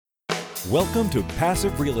Welcome to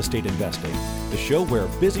Passive Real Estate Investing, the show where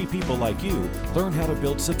busy people like you learn how to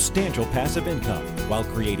build substantial passive income while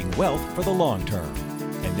creating wealth for the long term.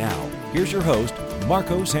 And now, here's your host,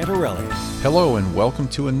 Marco Santarelli. Hello and welcome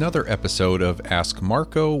to another episode of Ask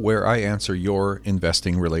Marco, where I answer your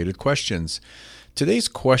investing-related questions. Today's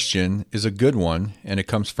question is a good one, and it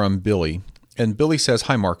comes from Billy. And Billy says,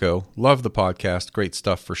 "Hi Marco, love the podcast, great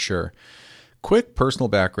stuff for sure. Quick personal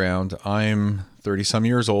background, I'm 30-some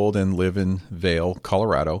years old and live in Vail,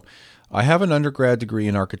 Colorado. I have an undergrad degree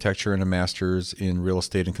in architecture and a master's in real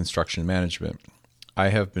estate and construction management. I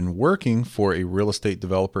have been working for a real estate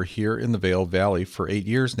developer here in the Vail Valley for 8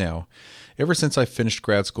 years now. Ever since I finished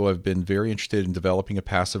grad school, I've been very interested in developing a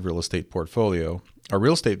passive real estate portfolio. Our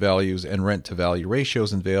real estate values and rent-to-value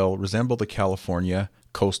ratios in Vail resemble the California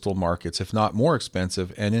coastal markets, if not more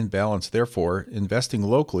expensive and in balance. Therefore, investing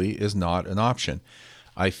locally is not an option.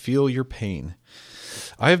 I feel your pain.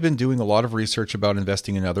 I have been doing a lot of research about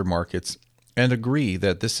investing in other markets and agree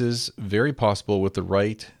that this is very possible with the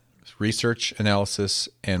right research analysis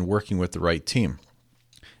and working with the right team."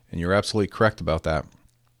 And you're absolutely correct about that.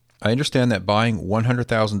 I understand that buying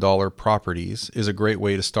 $100,000 properties is a great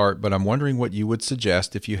way to start, but I'm wondering what you would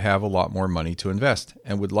suggest if you have a lot more money to invest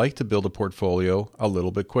and would like to build a portfolio a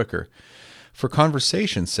little bit quicker. For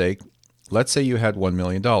conversation's sake, let's say you had $1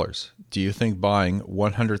 million. Do you think buying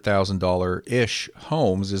 $100,000-ish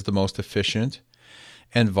homes is the most efficient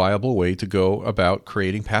and viable way to go about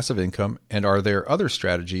creating passive income? And are there other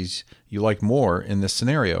strategies you like more in this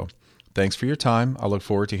scenario? Thanks for your time. I look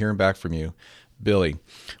forward to hearing back from you. Billy.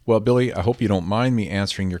 Well, Billy, I hope you don't mind me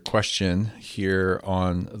answering your question here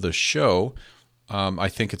on the show. I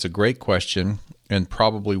think it's a great question and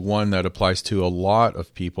probably one that applies to a lot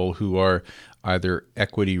of people who are either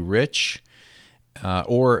equity rich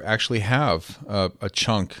or actually have a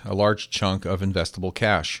large chunk of investable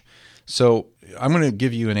cash. So I'm going to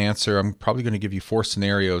give you an answer. I'm probably going to give you 4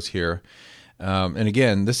 scenarios here. And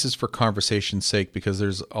again, this is for conversation's sake because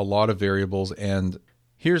there's a lot of variables. And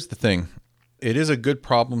here's the thing. It is a good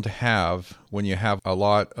problem to have when you have a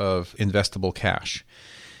lot of investable cash.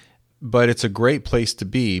 But it's a great place to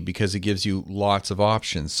be because it gives you lots of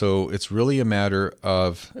options. So it's really a matter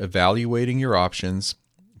of evaluating your options,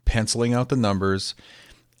 penciling out the numbers,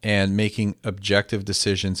 and making objective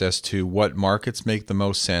decisions as to what markets make the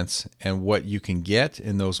most sense and what you can get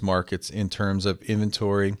in those markets in terms of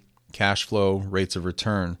inventory, cash flow, rates of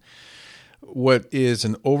return. What is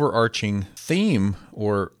an overarching theme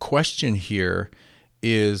or question here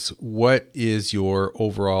is, what is your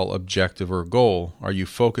overall objective or goal? Are you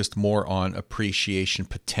focused more on appreciation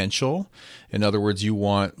potential? In other words, you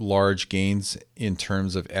want large gains in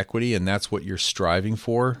terms of equity, and that's what you're striving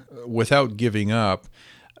for without giving up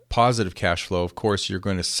positive cash flow. Of course, you're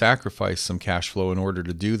going to sacrifice some cash flow in order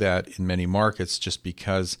to do that in many markets just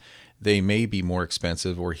because they may be more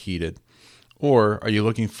expensive or heated. Or are you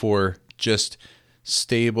looking for just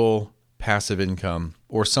stable passive income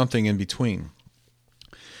or something in between?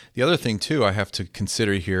 The other thing too I have to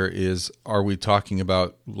consider here is, are we talking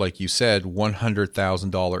about, like you said,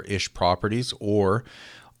 $100,000-ish properties, or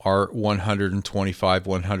are $125,000,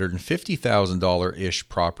 $150,000-ish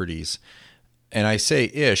properties? And I say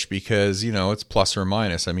ish because, it's plus or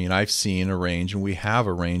minus. I mean, I've seen a range, and we have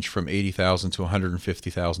a range from $80,000 to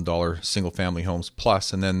 $150,000 single-family homes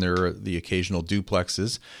plus, and then there are the occasional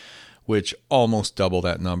duplexes, which almost double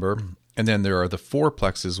that number. And then there are the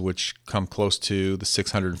fourplexes, which come close to the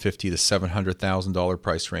 $650,000 to $700,000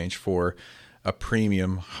 price range for a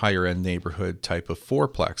premium, higher-end neighborhood type of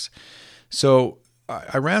fourplex. So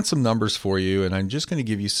I ran some numbers for you, and I'm just going to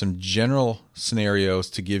give you some general scenarios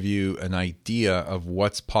to give you an idea of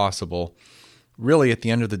what's possible. Really, at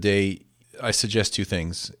the end of the day, I suggest 2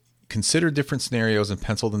 things. Consider different scenarios and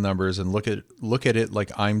pencil the numbers and look at it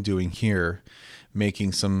like I'm doing here,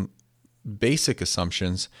 making some basic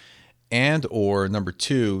assumptions, and or number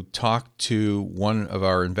 2, talk to one of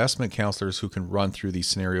our investment counselors who can run through these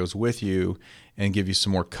scenarios with you and give you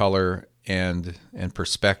some more color and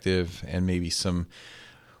perspective and maybe some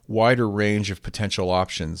wider range of potential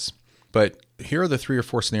options. But here are the 3 or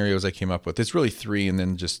 4 scenarios I came up with. It's really 3 and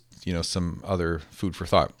then just, some other food for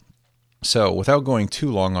thought. So without going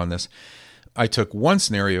too long on this, I took one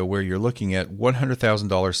scenario where you're looking at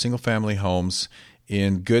 $100,000 single-family homes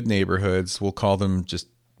in good neighborhoods. We'll call them just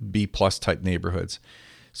B-plus type neighborhoods.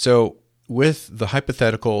 So with the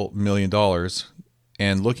hypothetical $1 million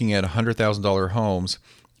and looking at $100,000 homes,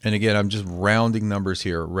 and again, I'm just rounding numbers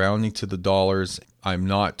here, rounding to the dollars. I'm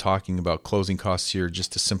not talking about closing costs here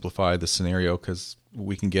just to simplify the scenario because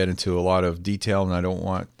we can get into a lot of detail and I don't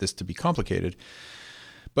want this to be complicated.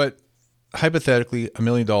 But hypothetically, $1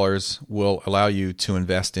 million will allow you to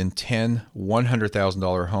invest in 10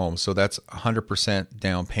 $100,000 homes. So that's 100%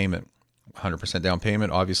 down payment. 100% down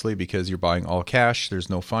payment, obviously, because you're buying all cash. There's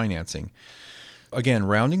no financing. Again,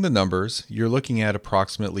 rounding the numbers, you're looking at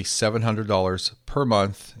approximately $700 per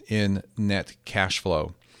month in net cash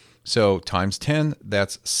flow. So times 10,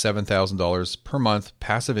 that's $7,000 per month,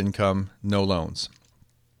 passive income, no loans.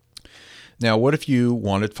 Now, what if you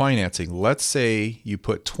wanted financing? Let's say you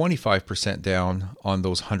put 25% down on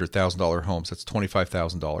those $100,000 homes. That's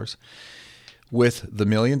 $25,000. With the $1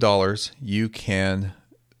 million, you can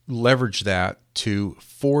leverage that to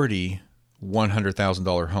 40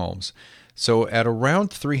 $100,000 homes. So at around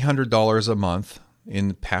 $300 a month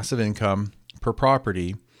in passive income per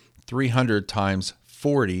property, 300 times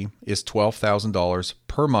 40 is $12,000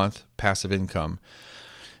 per month passive income.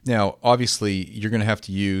 Now, obviously, you're going to have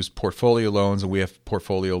to use portfolio loans, and we have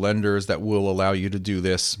portfolio lenders that will allow you to do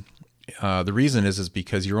this. The reason is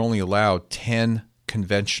because you're only allowed 10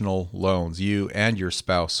 conventional loans, you and your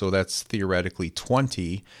spouse. So that's theoretically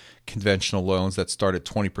 20 conventional loans that start at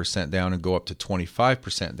 20% down and go up to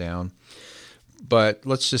 25% down. But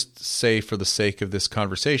let's just say, for the sake of this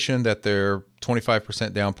conversation, that they're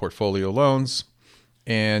 25% down portfolio loans,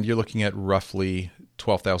 and you're looking at roughly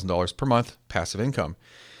 $12,000 per month passive income.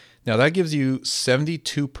 Now, that gives you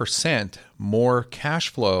 72% more cash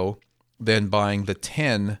flow than buying the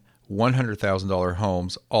 10 $100,000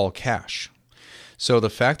 homes all cash. So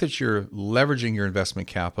the fact that you're leveraging your investment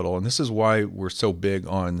capital, and this is why we're so big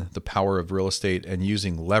on the power of real estate and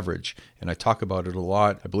using leverage, and I talk about it a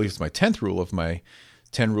lot. I believe it's my 10th rule of my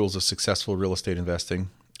 10 rules of successful real estate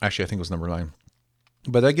investing. Actually, I think it was number 9.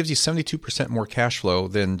 But that gives you 72% more cash flow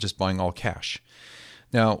than just buying all cash.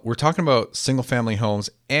 Now, we're talking about single-family homes,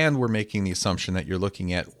 and we're making the assumption that you're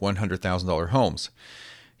looking at $100,000 homes.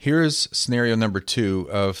 Here's scenario number 2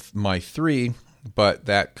 of my 3, but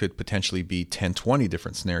that could potentially be 10, 20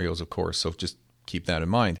 different scenarios, of course, so just keep that in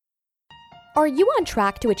mind. Are you on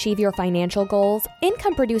track to achieve your financial goals?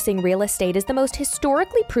 Income-producing real estate is the most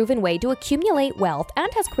historically proven way to accumulate wealth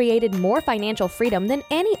and has created more financial freedom than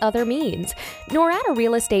any other means. Norada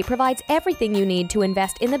Real Estate provides everything you need to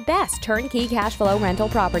invest in the best turnkey cash flow rental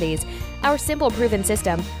properties. Our simple, proven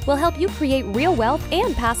system will help you create real wealth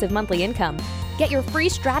and passive monthly income. Get your free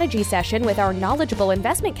strategy session with our knowledgeable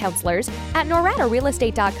investment counselors at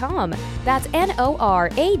noradarealestate.com. That's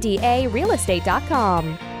NORADA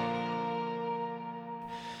realestate.com.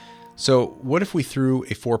 So what if we threw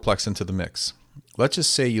a fourplex into the mix? Let's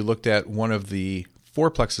just say you looked at one of the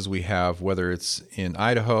fourplexes we have, whether it's in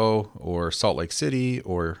Idaho or Salt Lake City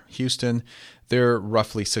or Houston. They're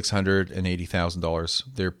roughly $680,000.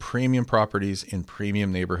 They're premium properties in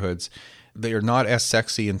premium neighborhoods. They are not as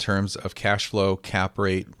sexy in terms of cash flow, cap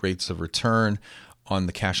rate, rates of return on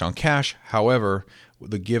the cash on cash. However,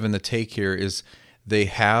 the give and the take here is they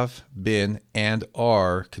have been and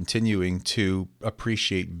are continuing to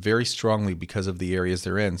appreciate very strongly because of the areas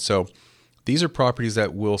they're in. So these are properties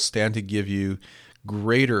that will stand to give you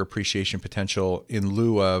greater appreciation potential in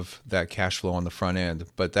lieu of that cash flow on the front end,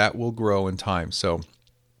 but that will grow in time. So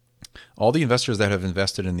all the investors that have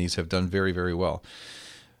invested in these have done very, very well.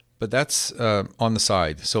 But that's on the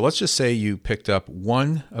side. So let's just say you picked up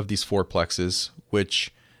one of these fourplexes,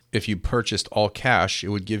 which if you purchased all cash, it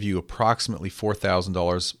would give you approximately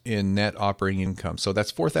 $4,000 in net operating income. So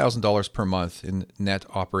that's $4,000 per month in net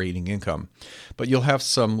operating income. But you'll have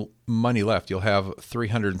some money left. You'll have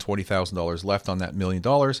 $320,000 left on that $1 million.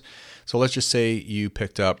 So let's just say you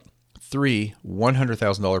picked up 3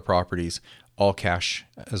 $100,000 properties, all cash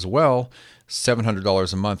as well,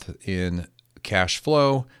 $700 a month in cash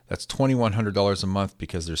flow. That's $2,100 a month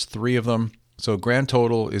because there's 3 of them. So grand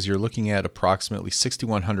total is you're looking at approximately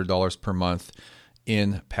 $6,100 per month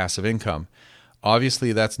in passive income.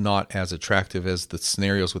 Obviously, that's not as attractive as the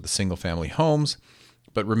scenarios with the single-family homes,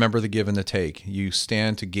 but remember the give and the take. You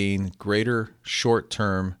stand to gain greater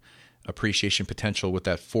short-term appreciation potential with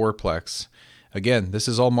that fourplex. Again, this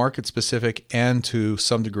is all market-specific and to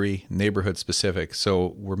some degree neighborhood-specific,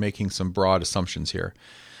 so we're making some broad assumptions here.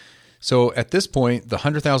 So at this point, the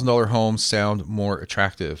 $100,000 homes sound more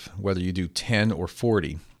attractive, whether you do 10 or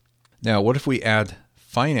 40. Now, what if we add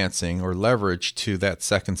financing or leverage to that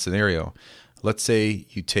second scenario? Let's say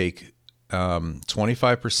you take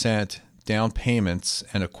 25% down payments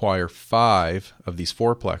and acquire 5 of these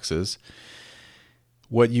fourplexes.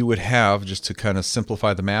 What you would have, just to kind of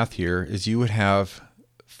simplify the math here, is you would have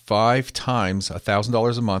 5 times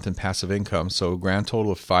 $1,000 a month in passive income, so a grand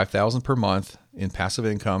total of $5,000 per month in passive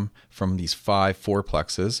income from these 5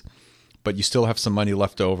 fourplexes, but you still have some money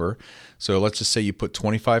left over. So let's just say you put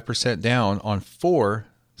 25% down on 4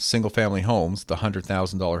 single-family homes, the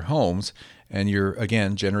 $100,000 homes, and you're,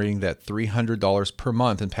 again, generating that $300 per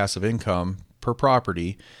month in passive income per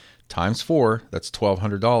property, times 4, that's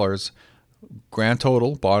 $1,200. Grand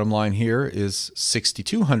total, bottom line here, is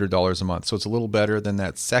 $6,200 a month. So it's a little better than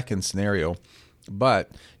that second scenario.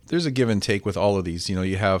 But there's a give and take with all of these.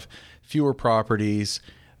 You have fewer properties,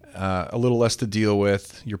 a little less to deal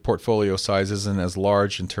with. Your portfolio size isn't as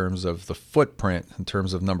large in terms of the footprint, in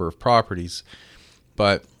terms of number of properties.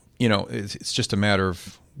 But, it's just a matter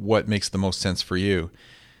of what makes the most sense for you.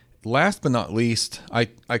 Last but not least, I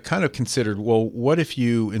kind of considered, well, what if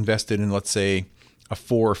you invested in, let's say, a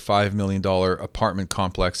 $4 or $5 million apartment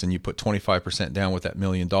complex and you put 25% down with that $1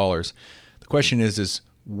 million? The question is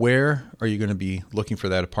where are you going to be looking for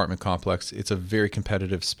that apartment complex? It's a very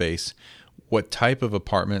competitive space. What type of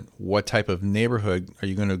apartment, what type of neighborhood? Are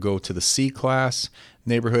you going to go to the C-class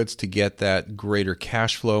neighborhoods to get that greater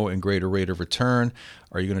cash flow and greater rate of return?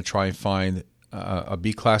 Are you going to try and find a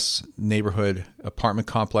B-class neighborhood apartment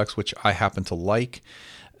complex, which I happen to like?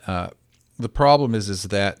 The problem is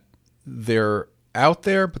that they're out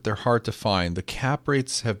there, but they're hard to find. The cap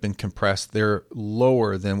rates have been compressed. They're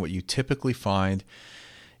lower than what you typically find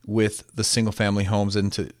with the single-family homes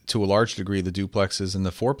and to a large degree the duplexes and the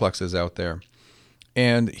fourplexes out there.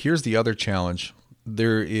 And here's the other challenge.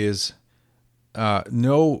 There is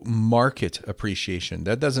no market appreciation.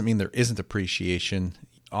 That doesn't mean there isn't appreciation.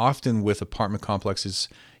 Often with apartment complexes,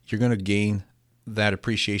 you're going to gain that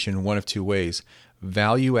appreciation in one of two ways.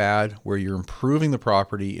 Value add, where you're improving the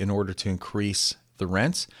property in order to increase the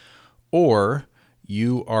rents, or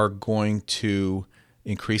you are going to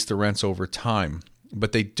increase the rents over time.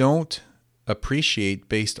 But they don't appreciate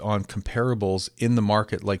based on comparables in the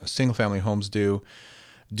market like single-family homes do,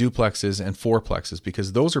 duplexes and fourplexes,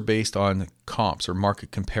 because those are based on comps or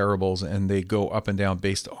market comparables, and they go up and down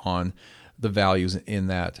based on the values in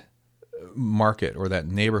that market or that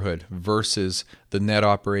neighborhood versus the net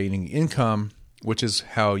operating income, which is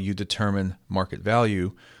how you determine market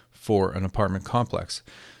value for an apartment complex.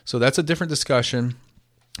 So that's a different discussion.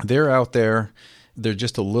 They're out there. They're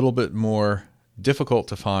just a little bit more difficult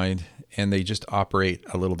to find, and they just operate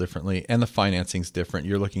a little differently, and the financing's different.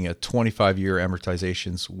 You're looking at 25-year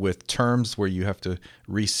amortizations with terms where you have to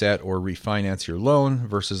reset or refinance your loan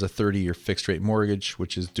versus a 30-year fixed-rate mortgage,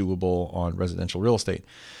 which is doable on residential real estate.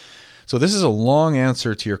 So this is a long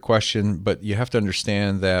answer to your question, but you have to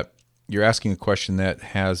understand that you're asking a question that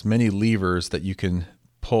has many levers that you can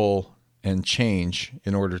pull and change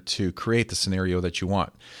in order to create the scenario that you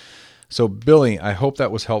want. So, Billy, I hope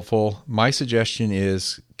that was helpful. My suggestion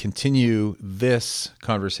is continue this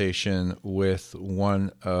conversation with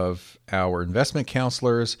one of our investment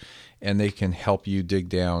counselors, and they can help you dig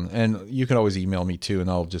down. And you can always email me too, and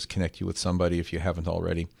I'll just connect you with somebody if you haven't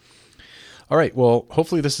already. All right, well,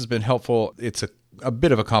 hopefully this has been helpful. It's a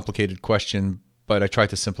bit of a complicated question, but I tried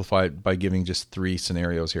to simplify it by giving just 3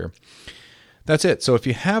 scenarios here. That's it. So if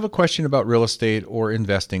you have a question about real estate or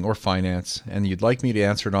investing or finance and you'd like me to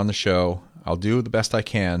answer it on the show, I'll do the best I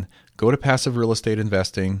can. Go to Passive Real Estate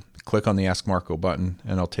Investing, click on the Ask Marco button,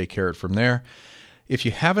 and I'll take care of it from there. If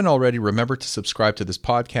you haven't already, remember to subscribe to this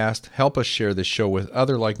podcast. Help us share this show with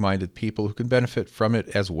other like-minded people who can benefit from it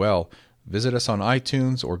as well. Visit us on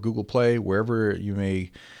iTunes or Google Play, wherever you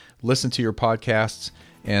may listen to your podcasts,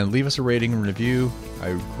 and leave us a rating and review.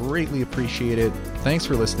 I greatly appreciate it. Thanks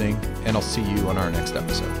for listening, and I'll see you on our next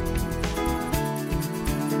episode.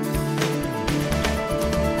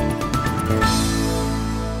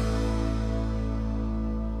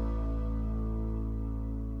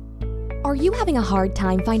 Are you having a hard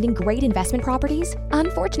time finding great investment properties?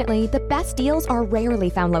 Unfortunately, the best deals are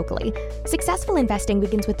rarely found locally. Successful investing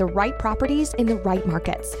begins with the right properties in the right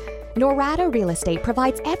markets. Norada Real Estate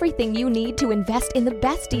provides everything you need to invest in the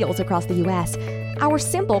best deals across the U.S. Our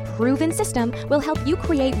simple, proven system will help you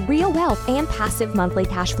create real wealth and passive monthly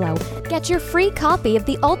cash flow. Get your free copy of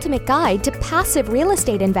the ultimate guide to passive real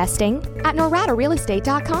estate investing at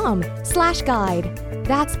noradarealestate.com/guide.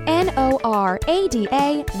 That's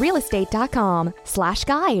NORADA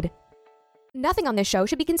realestate.com/guide. Nothing on this show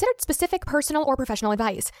should be considered specific personal or professional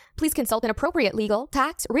advice. Please consult an appropriate legal,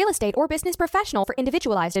 tax, real estate, or business professional for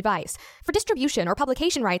individualized advice. For distribution or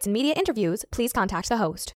publication rights and media interviews, please contact the host.